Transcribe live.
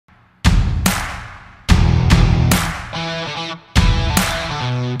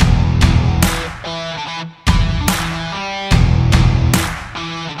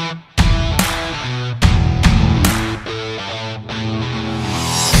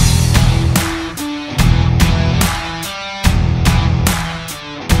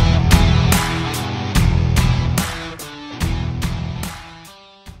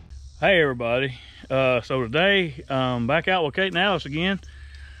Hey everybody, so today back out with Kate and Alice again,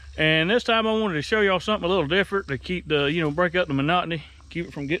 and this time I wanted to show y'all something a little different to keep the break up the monotony, keep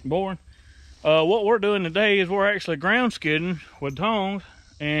it from getting boring. What we're doing today is we're actually ground skidding with tongs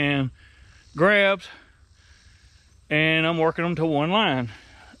and grabs, and I'm working them to one line.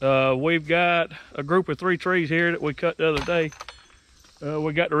 We've got a group of 3 trees here that we cut the other day.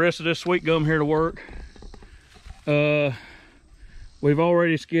 We got the rest of this sweet gum here to work. We've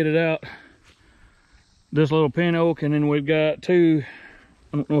already skidded out this little pin oak, and then we've got 2,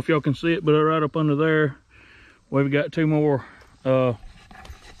 I don't know if y'all can see it, but right up under there, we've got 2 more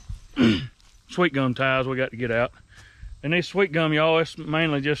sweet gum ties we got to get out. And these sweet gum, y'all, it's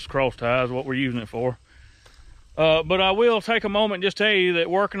mainly just cross ties, what we're using it for. But I will take a moment and just tell you that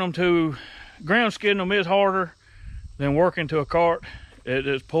working them to ground skidding them is harder than working to a cart. It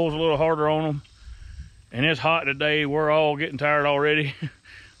just pulls a little harder on them. And it's hot today. We're all getting tired already.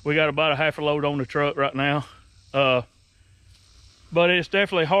 We got about a half a load on the truck right now. But it's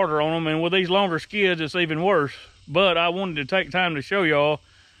definitely harder on them. And with these longer skids, it's even worse. But I wanted to take time to show y'all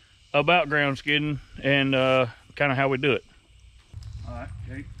about ground skidding and kind of how we do it. All right,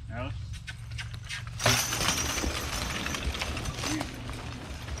 Kate, Alice.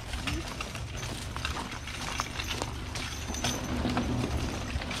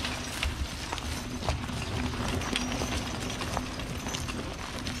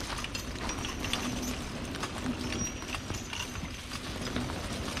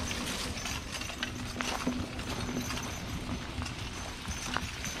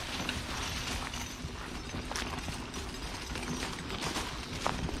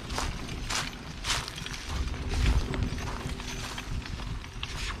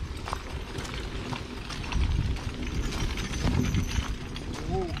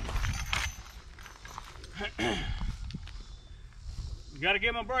 You gotta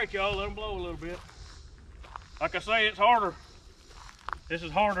give them a break, y'all. Let them blow a little bit. Like I say, it's harder. This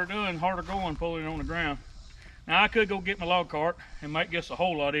is harder doing, harder going, pulling on the ground. Now I could go get my log cart and make this a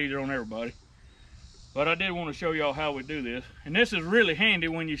whole lot easier on everybody. But I did want to show y'all how we do this. And this is really handy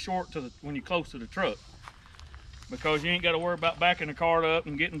when you're when you're close to the truck, because you ain't got to worry about backing the cart up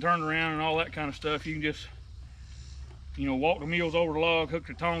and getting turned around and all that kind of stuff. You can just, walk the mules over the log, hook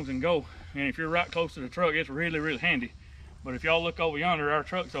the tongs, and go. And if you're right close to the truck, it's really, really handy. But if y'all look over yonder, our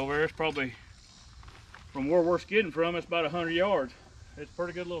truck's over there. It's probably, from where we're skidding from, it's about 100 yards. It's a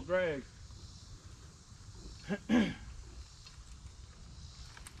pretty good little drag.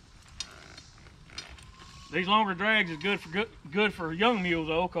 These longer drags is good for young mules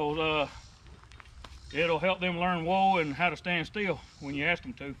though, because it'll help them learn whoa and how to stand still when you ask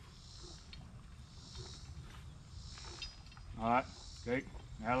them to. All right, Kate,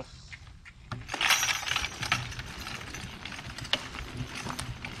 Alice.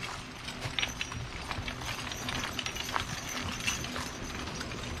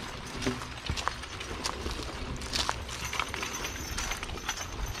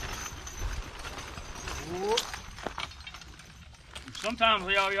 Sometimes,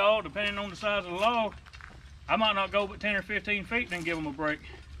 y'all, depending on the size of the log, I might not go but 10 or 15 feet and then give them a break.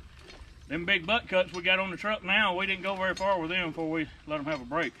 Them big butt cuts we got on the truck now, we didn't go very far with them before we let them have a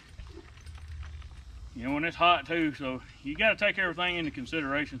break. And it's hot too, so you got to take everything into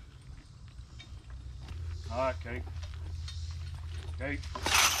consideration. All right, Kate. Kate.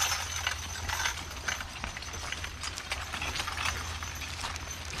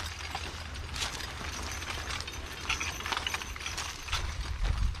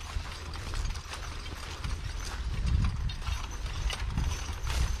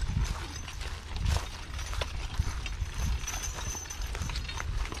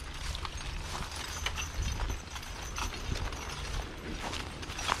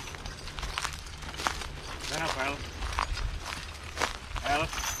 Down, Alice. Alice.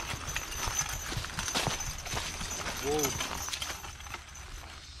 Whoa.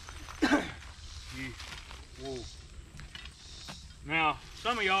 Whoa. Now,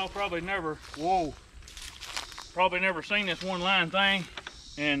 some of y'all probably never seen this one line thing.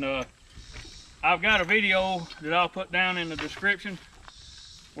 And I've got a video that I'll put down in the description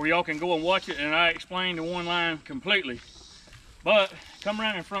where y'all can go and watch it, and I explain the one line completely. But come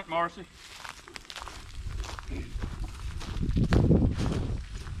around in front, Marcy.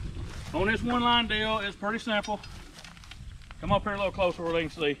 On this one line deal, it's pretty simple. Come up here a little closer where they can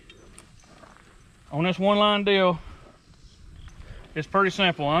see. On this one line deal, it's pretty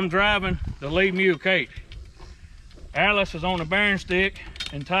simple. I'm driving the lead mule, Kate. Alice is on the bearing stick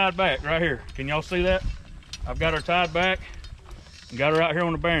and tied back right here. Can y'all see that? I've got her tied back and got her out here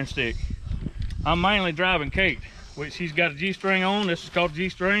on the bearing stick. I'm mainly driving Kate, which she's got a G-string on. This is called a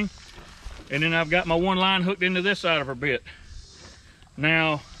G-string. And then I've got my one line hooked into this side of her bit.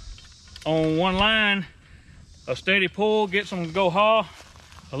 Now, on one line, a steady pull gets them to go haw.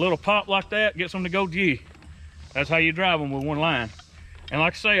 A little pop like that gets them to go gee. That's how you drive them with one line. And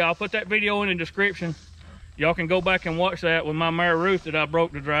like I say, I'll put that video in the description. Y'all can go back and watch that with my mare Ruth that I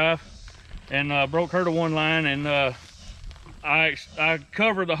broke to drive. And broke her to one line. And I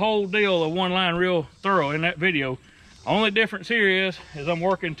covered the whole deal of one line real thorough in that video. Only difference here is I'm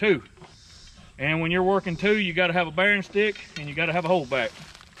working two. And when you're working two, you got to have a bearing stick and you got to have a hold back.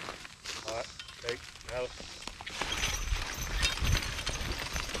 All right, take Alice.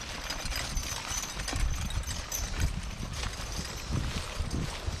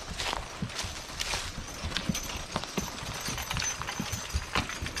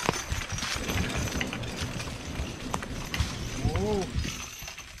 Whoa.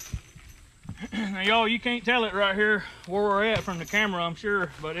 Now y'all, you can't tell it right here where we're at from the camera, I'm sure,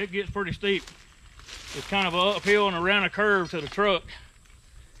 but it gets pretty steep. It's kind of an uphill and around a curve to the truck.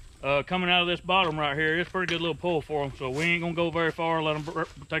 Coming out of this bottom right here, it's a pretty good little pull for them. So we ain't gonna go very far, let them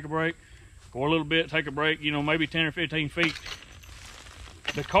take a break. Go a little bit, take a break, you know, maybe 10 or 15 feet.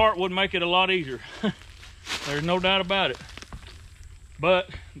 The cart would make it a lot easier. There's no doubt about it. But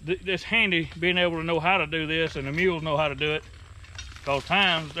it's handy being able to know how to do this, and the mules know how to do it. Because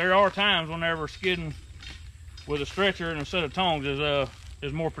there are times whenever skidding with a stretcher and a set of tongs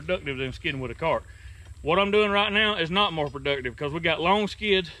is more productive than skidding with a cart. What I'm doing right now is not more productive because we got long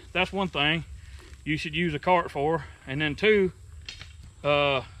skids. That's one thing you should use a cart for. And then two,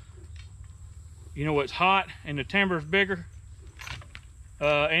 you know, it's hot and the timber's bigger,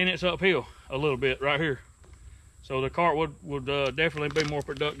 and it's uphill a little bit right here. So the cart would definitely be more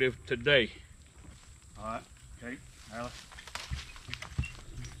productive today. All right, Kate, Alice.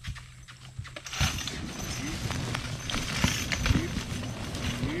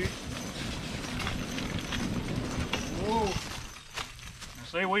 Whoa.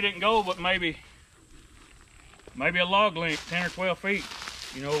 See, we didn't go but maybe a log length, 10 or 12 feet.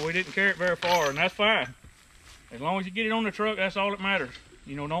 You know, we didn't carry it very far, and that's fine. As long as you get it on the truck, that's all that matters.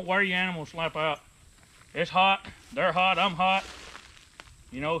 You know, don't wear your animal slap out. It's hot, they're hot, I'm hot.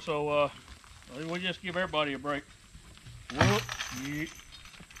 You know, so we just give everybody a break. Whoop, yeah.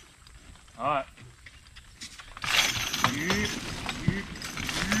 All right. Yeah, yeah, yeah.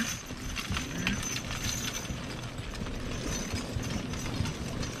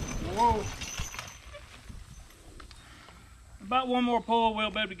 Whoa. About one more pull,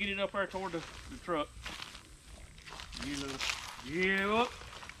 we'll be able to get it up there toward the truck. You little. Yeah, up.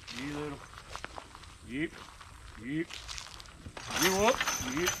 You little. Yep. Yep. You up.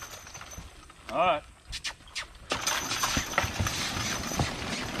 Yep. All right.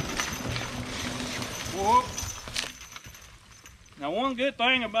 Whoa. Now, one good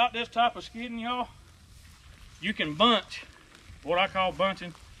thing about this type of skidding, y'all, you can bunch, what I call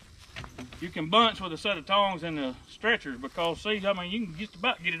bunching. You can bunch with a set of tongs and the stretchers because, see, I mean, you can just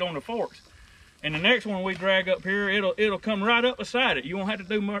about get it on the forks. And the next one we drag up here, it'll come right up beside it. You won't have to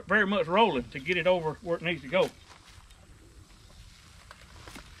do very much rolling to get it over where it needs to go.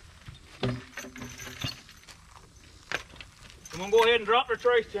 I'm gonna go ahead and drop the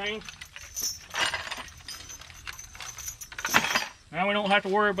trace chain. Now we don't have to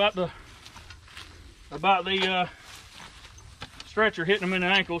worry about the stretcher hitting them in the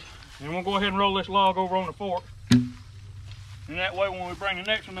ankles. And we'll go ahead and roll this log over on the fork. And that way when we bring the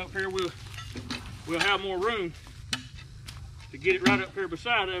next one up here, we'll have more room to get it right up here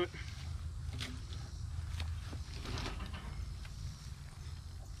beside of it.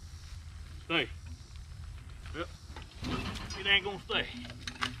 Stay. Yep. It ain't gonna stay.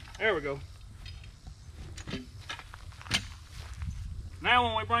 There we go. Now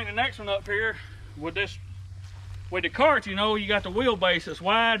when we bring the next one up here, with the cart, you know, you got the wheelbase that's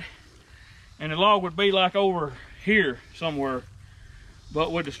wide, and the log would be like over here somewhere.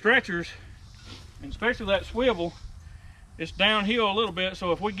 But with the stretchers, and especially that swivel, it's downhill a little bit,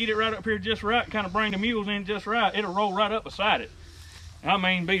 so if we get it right up here just right, kind of bring the mules in just right, it'll roll right up beside it. I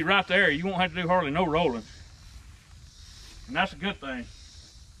mean, be right there. You won't have to do hardly no rolling. And that's a good thing.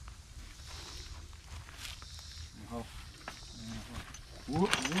 Whoop,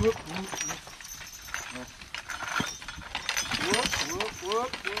 whoop, whoop, whoop. Whoop, whoop,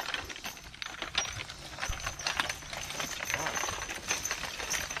 whoop, whoop.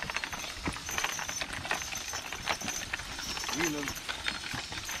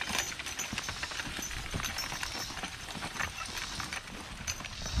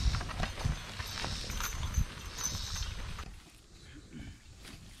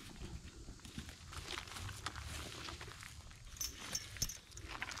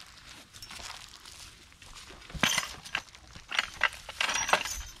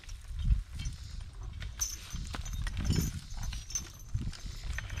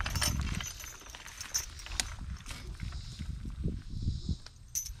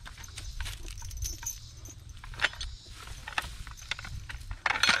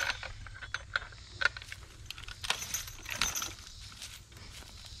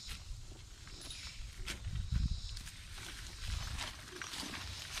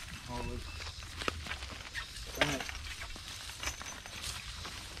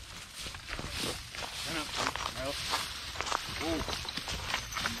 All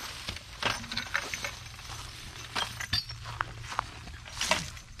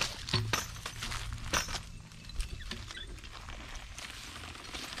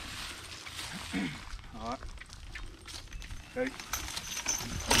right. Okay.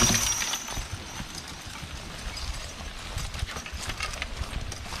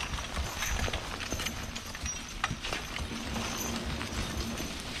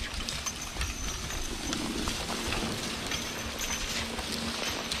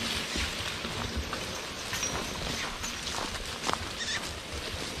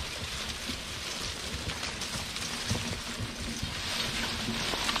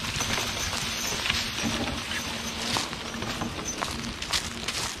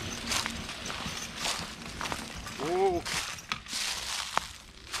 Whoa.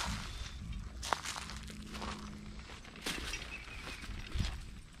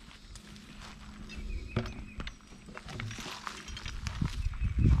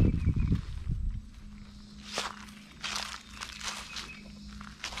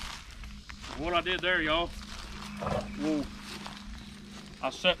 What I did there, y'all, whoa, I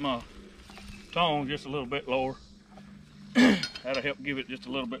set my tone just a little bit lower. That'll help give it just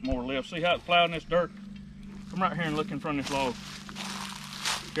a little bit more lift. See how it's plowing this dirt? Come right here and look in front of this log.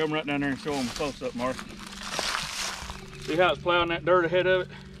 Come right down there and show them a close-up, Mark. See how it's plowing that dirt ahead of it?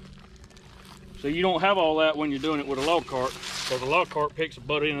 So you don't have all that when you're doing it with a log cart, because the log cart picks the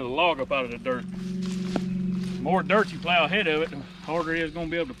butt end of the log up out of the dirt. The more dirt you plow ahead of it, the harder it is going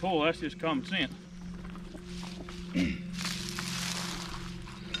to be able to pull. That's just common sense.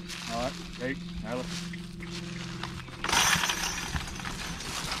 All right, Kate, Alex.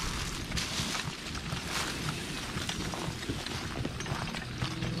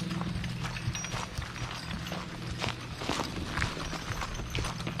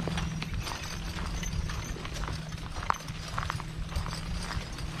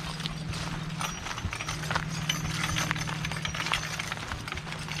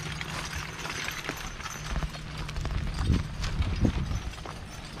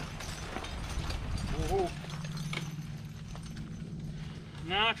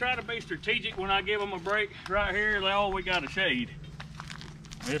 Now I try to be strategic when I give them a break. Right here, we got a shade.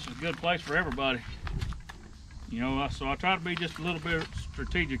 This is a good place for everybody. You know, so I try to be just a little bit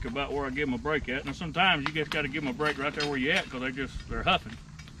strategic about where I give them a break at. Now sometimes you just got to give them a break right there where you at, because they're huffing.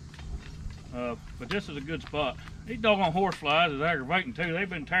 But this is a good spot. These doggone horse flies is aggravating too. They've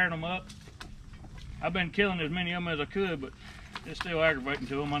been tearing them up. I've been killing as many of them as I could, but it's still aggravating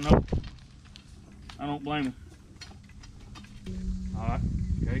to them. I know. I don't blame them. All right,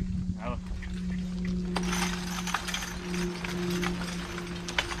 okay, Alex.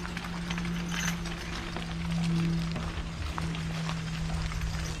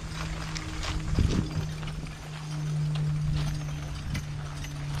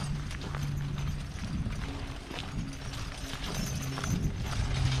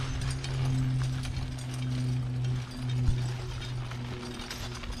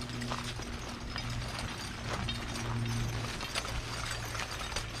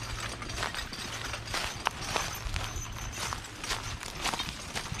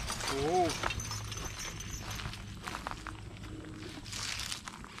 Whoa.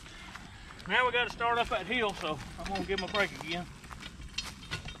 Now we got to start up that hill, so I'm going to give them a break again.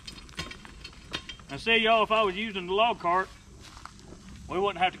 Now see, y'all, if I was using the log cart, we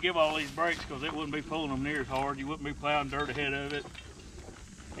wouldn't have to give all these breaks, because it wouldn't be pulling them near as hard. You wouldn't be plowing dirt ahead of it.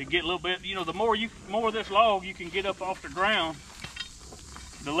 It'd get a little bit, you know, the more of this log you can get up off the ground,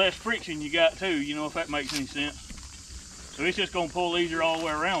 the less friction you got too, you know, if that makes any sense. So it's just going to pull easier all the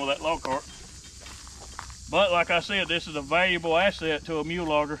way around with that log cart. But like I said, this is a valuable asset to a mule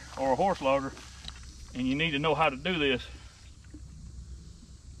logger or a horse logger, and you need to know how to do this.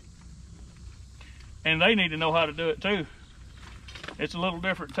 And they need to know how to do it too. It's a little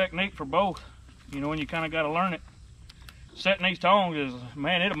different technique for both, you know, and you kind of got to learn it. Setting these tongs is,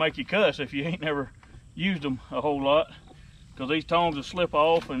 man, it'll make you cuss if you ain't never used them a whole lot, because these tongs will slip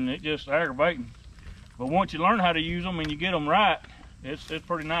off and it's just aggravating. But once you learn how to use them and you get them right, it's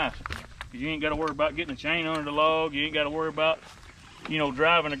pretty nice. You ain't got to worry about getting a chain under the log. You ain't got to worry about, you know,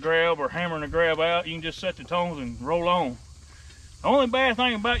 driving a grab or hammering a grab out. You can just set the tongs and roll on. The only bad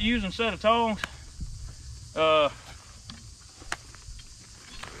thing about using a set of tongs,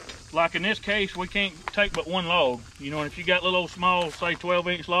 like in this case, we can't take but one log. You know, and if you got little old small, say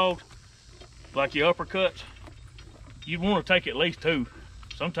 12-inch logs, like your uppercuts, you'd want to take at least 2.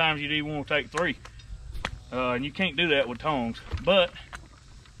 Sometimes you'd even want to take 3. And you can't do that with tongs. But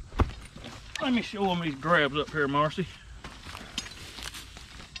let me show them these grabs up here, Marcy.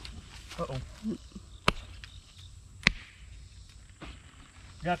 Uh-oh.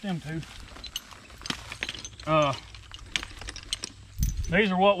 Got them two.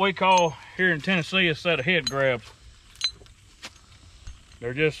 These are what we call here in Tennessee a set of head grabs.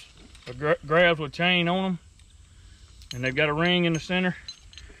 They're just grabs with chain on them, and they've got a ring in the center.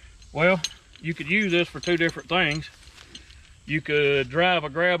 Well, you could use this for two different things. You could drive a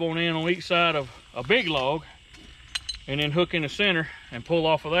grab on in on each side of a big log and then hook in the center and pull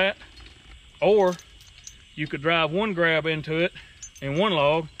off of that. Or you could drive one grab into it in one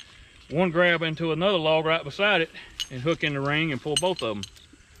log, one grab into another log right beside it, and hook in the ring and pull both of them.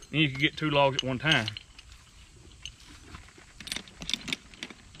 And you can get two logs at one time.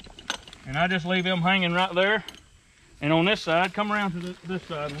 And I just leave them hanging right there. And on this side, come around to this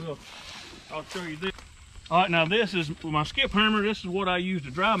side and I'll show you this. All right, now this is my skip hammer. This is what I use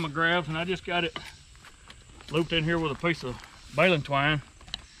to drive my grabs, and I just got it looped in here with a piece of baling twine.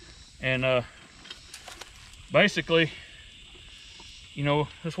 And basically, you know,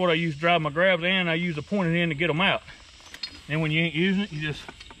 that's what I use to drive my grabs, and I use the pointed end to get them out. And when you ain't using it, you just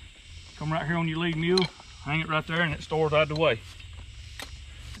come right here on your lead mule, hang it right there, and it stores out of the way.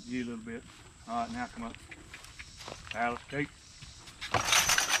 You a little bit. All right, now come up. Alice, Kate.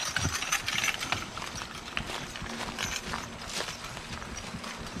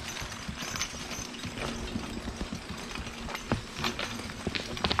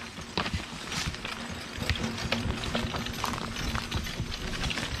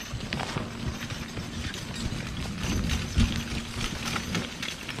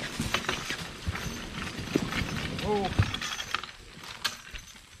 Oh.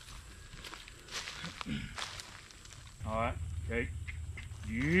 All right, okay.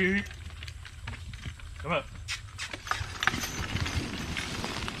 Yeah. Come up.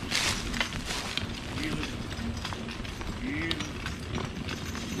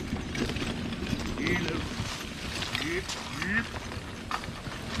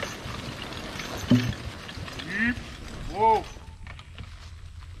 Whoa.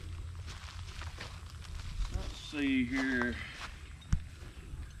 Let's see here.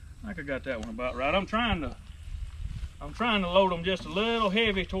 I think I got that one about right. I'm trying to load them just a little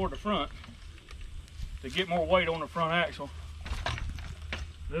heavy toward the front to get more weight on the front axle.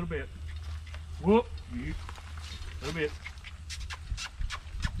 A little bit. Whoop. A little bit.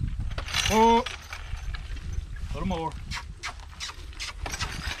 Whoop. A little more.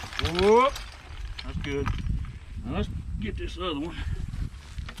 Whoop. That's good. Now let's get this other one.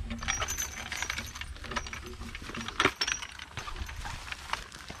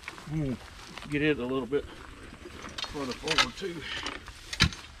 Get it a little bit further forward too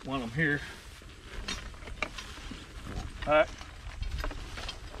while I'm here. Alright.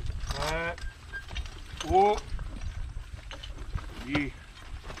 Alright. Whoa. Yeah.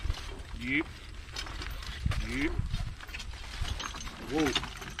 Yep. Yep. Whoa.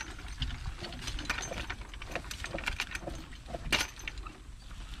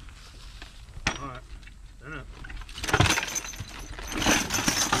 Alright. Stand up.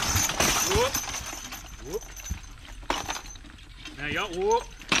 Whoop. Whoop. Now y'all, whoop.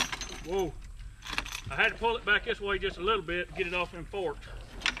 Whoa. I had to pull it back this way just a little bit to get it off them forks,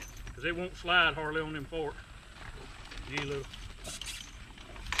 because it won't slide hardly on them forks. Yeah, little.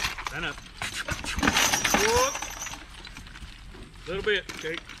 Stand up. Whoop. Little bit,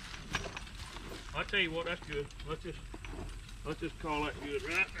 okay. I'll tell you what, that's good. Let's just call that good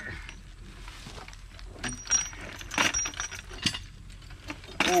right there.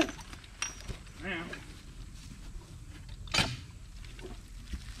 Whoa. Now.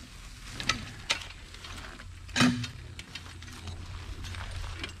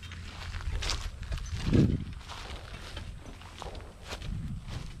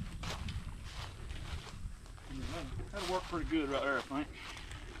 That'll work pretty good right there, I think.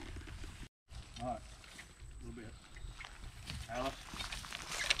 All right, a little bit. Alice,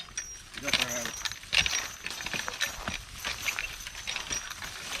 get up there, Alice.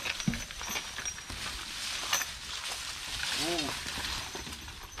 Whoa.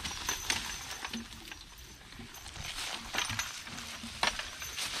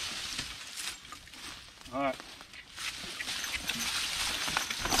 All right.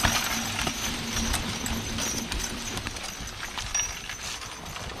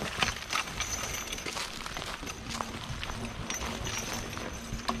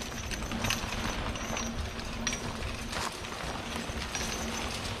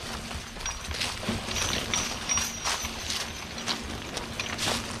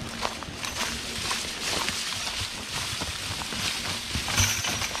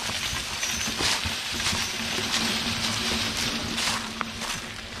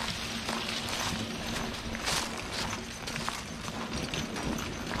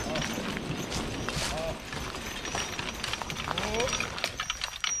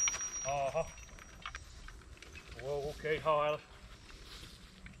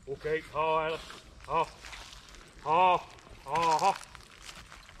 Okay, haul, Alice. Haul. Haul. Haul. Haul.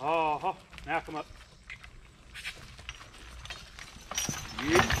 Haul. Haul. Now come up.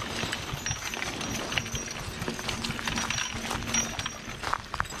 Yep.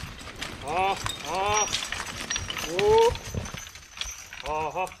 Haul. Haul. Whoa.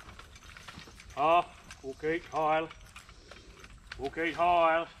 Haul. Haul. Haul. Okay, haul, Alice. Okay, haul,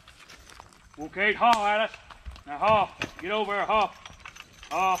 Alice. Okay, haul, Alice. Now haul. Get over there, haul.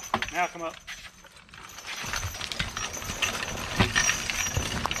 Haul. Now come up.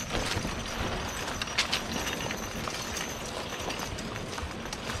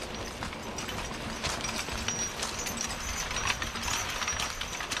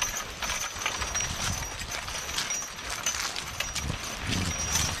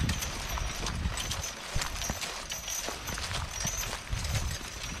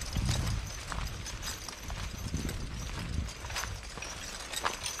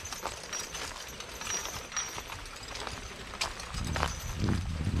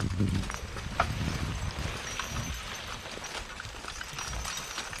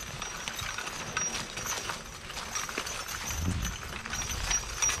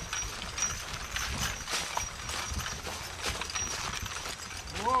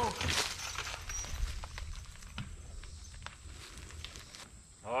 Whoa.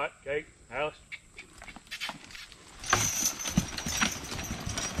 All right, Kate, Alice.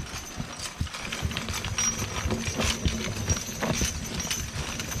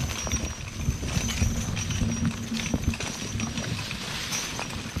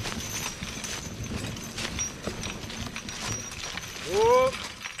 Whoa.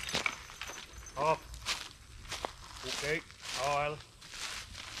 Off. Okay, haul, Alice.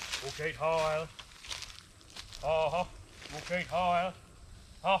 Okay, haul, Alice. Haul. Okay, haul, Alice.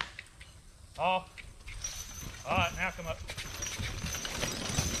 Haul. Haul. All right, now come up.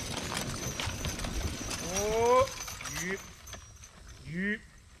 Oh, yep. Yep.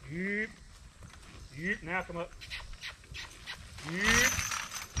 Yep. Yep. Now come up. Yep.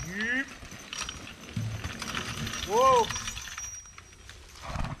 Yep. Whoa.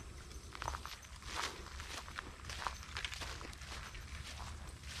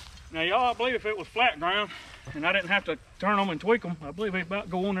 Now y'all, I believe if it was flat ground and I didn't have to turn them and tweak them, I believe they'd about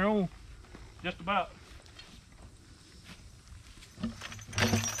go on their own, just about.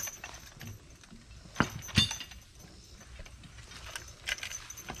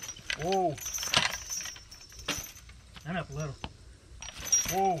 Whoa. And up a little.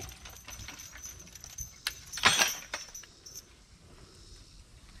 Whoa.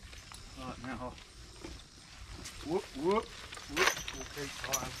 All right, now haul. Whoop, whoop, whoop. Okay,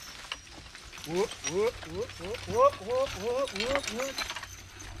 all right. Whoop, whoop, whoop, whoop, whoop, whoop, whoop, whoop, whoop.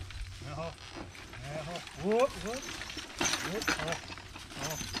 Now haul. Now haul. Whoop, whoop. Whoop, haul.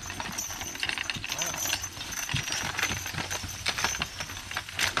 Haul.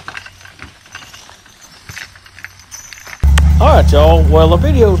 Alright y'all, well the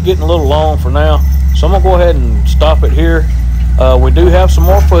video is getting a little long for now, so I'm going to go ahead and stop it here. We do have some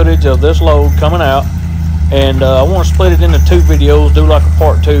more footage of this load coming out, and I want to split it into two videos, do like a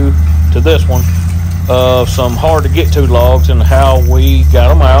part 2 to this one, of some hard to get to logs and how we got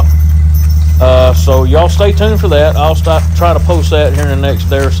them out. So y'all stay tuned for that. I'll try to post that here in the next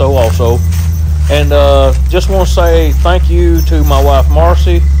day or so also. And just want to say thank you to my wife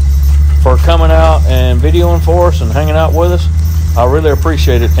Marcy for coming out and videoing for us and hanging out with us. I really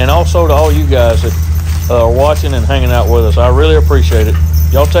appreciate it. And also to all you guys that are watching and hanging out with us. I really appreciate it.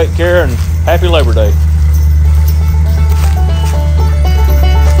 Y'all take care and happy Labor Day.